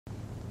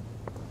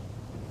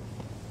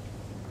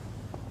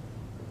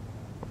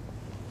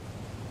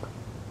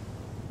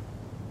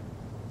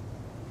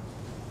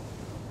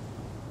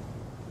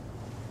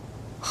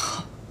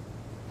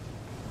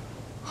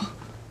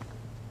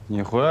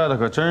你回来的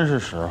可真是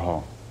时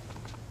候。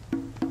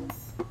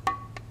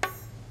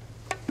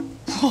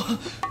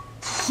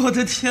我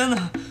的天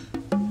哪！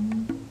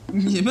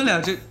你们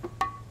俩这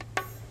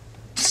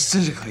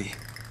真是可以，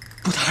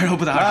不打扰，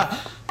不打扰，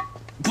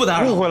不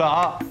打扰。误会了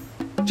啊！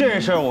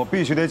这事儿我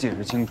必须得解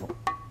释清楚。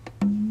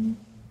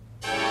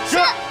是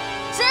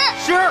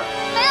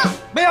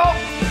没有，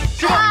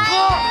是喝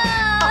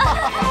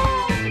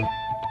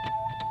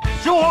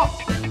15。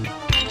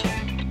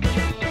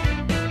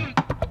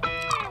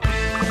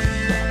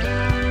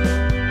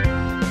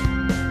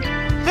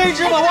黑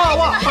芝麻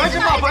哇，白芝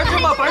麻，白芝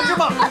麻，白芝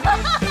麻，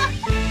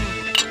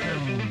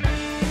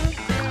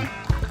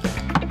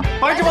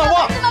白芝麻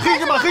哇，黑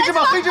芝麻，黑芝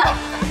麻，黑芝麻，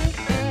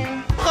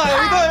海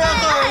带呀，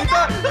海带，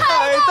海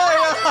带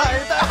呀，海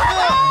带，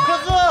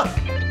喝。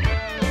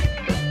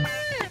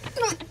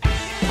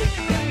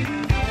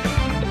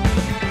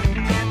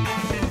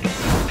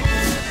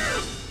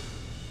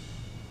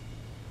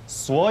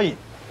所以，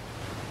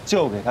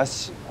就给他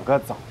洗了个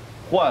澡，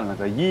换了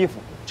个衣服，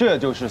这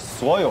就是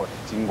所有的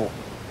经过。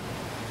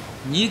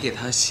你给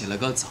他洗了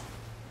个澡，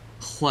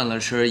换了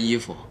身衣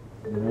服，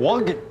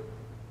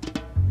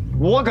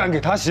我敢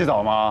给他洗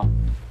澡吗？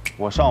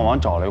我上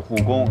网找了一护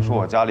工，说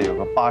我家里有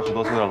个80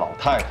多岁的老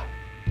太太，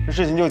这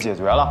事情就解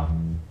决了。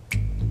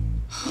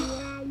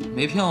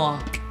没骗我啊？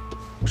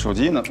我手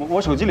机呢？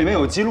我手机里面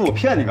有记录，我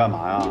骗你干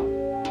嘛呀？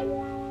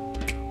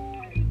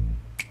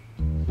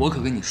我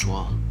可跟你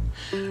说，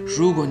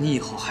如果你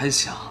以后还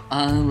想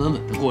安安稳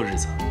稳的过日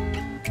子，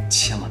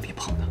千万别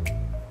碰他。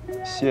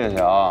谢谢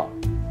啊，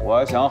我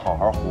还想好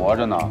好活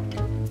着呢。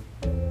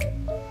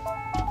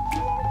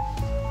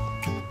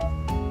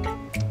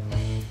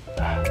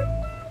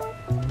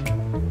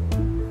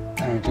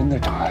但是真的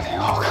长得挺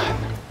好看的。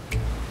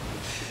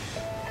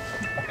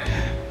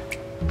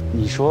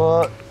你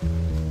说，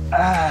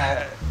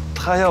哎，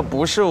她要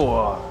不是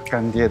我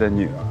干爹的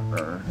女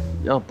儿，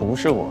要不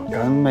是我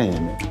干妹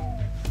妹，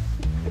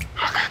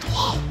那该多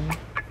好。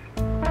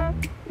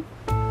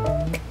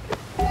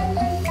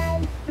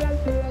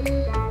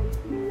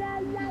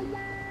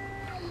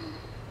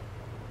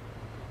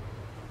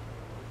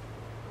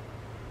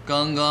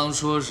刚刚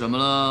说什么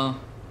了？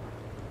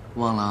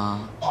忘了啊？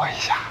摸一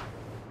下。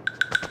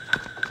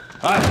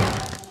哎，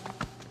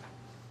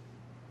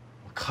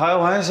开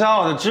玩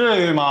笑的，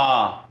至于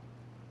吗？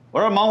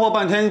我这忙活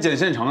半天，你捡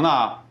现成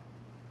的。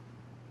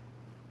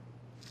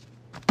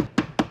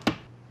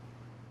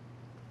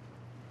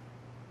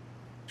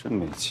真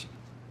没气。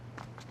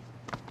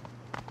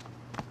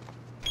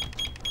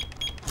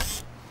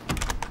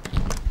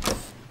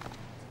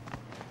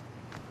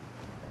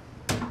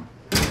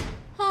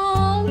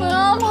不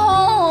要碰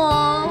我！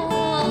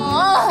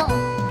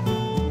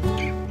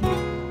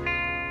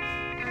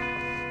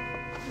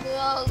不要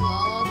给我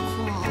走！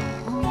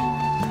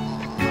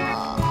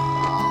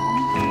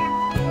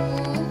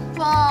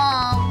爸，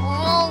不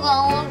要赶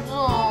我走，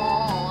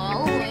我要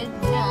回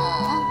家。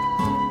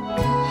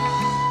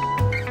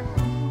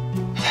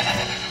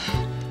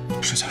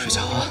睡觉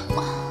啊！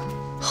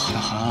好了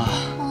好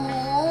了。